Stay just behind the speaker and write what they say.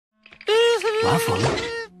Waffle?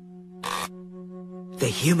 The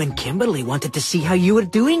human Kimberly wanted to see how you were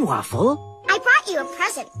doing, Waffle. I brought you a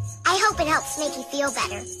present. I hope it helps make you feel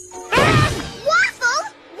better. Waffle!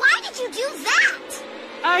 Why did you do that?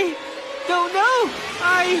 I don't know.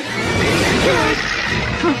 I can't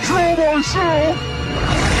control myself.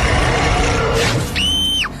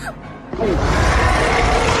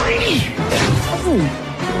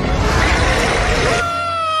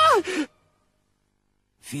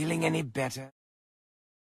 Feeling any better?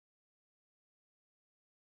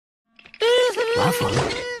 Waffle?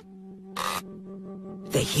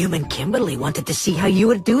 The human Kimberly wanted to see how you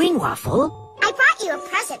were doing, Waffle. I brought you a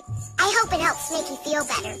present. I hope it helps make you feel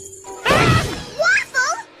better.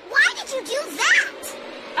 Waffle! Why did you do that?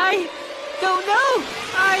 I don't know.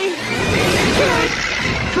 I can't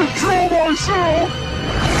control myself.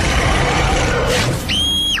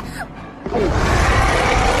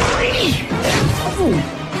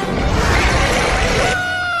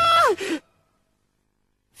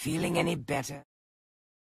 Feeling any better?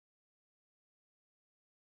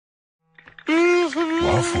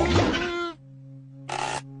 Waffle?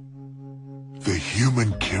 The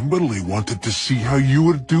human Kimberly wanted to see how you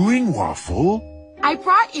were doing, Waffle. I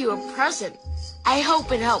brought you a present. I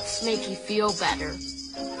hope it helps make you feel better.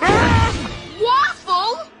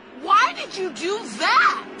 Waffle! Why did you do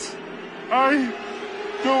that? I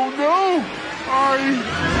don't know. I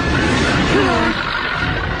can't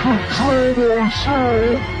control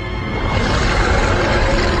myself.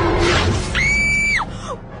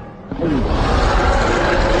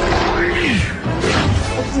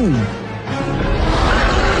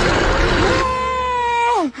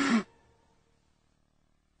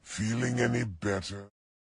 Feeling any better?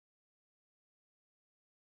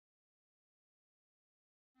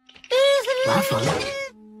 Waffle?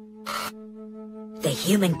 The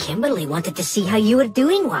human Kimberly wanted to see how you were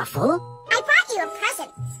doing, Waffle. I brought you a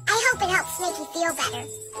present. I hope it helps make you feel better.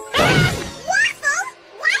 Waffle!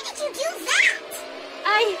 Why did you do that?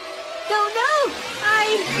 I don't know. I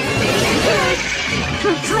can't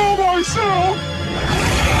Control myself.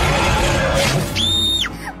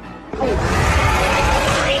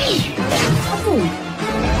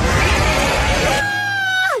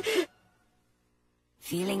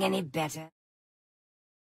 Feeling any better?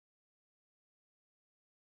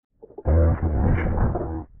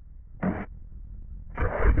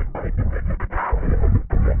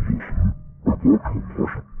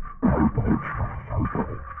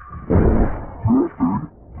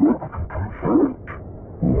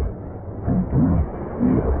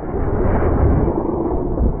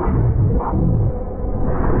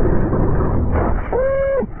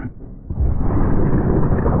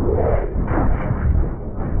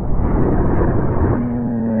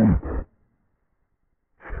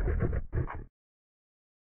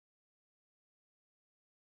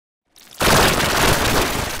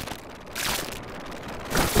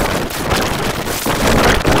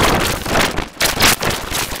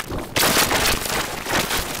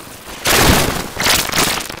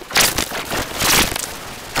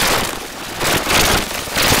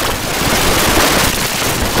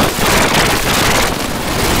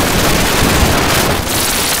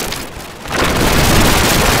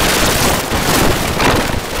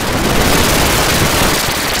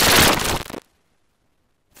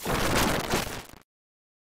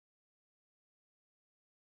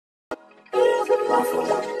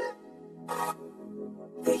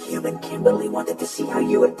 The human Kimberly wanted to see how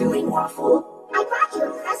you were doing, Waffle. I brought you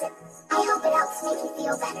a present. I hope it helps make you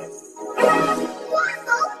feel better.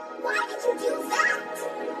 Waffle! Why did you do that?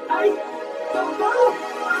 I don't know.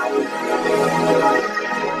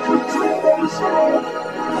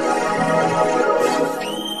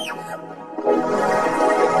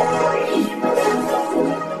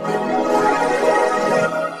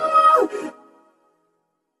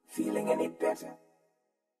 Feeling any better?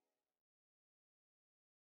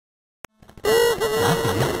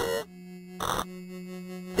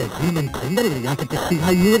 The human Kimberly wanted to see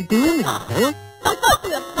how you were doing, Waffle.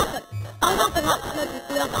 I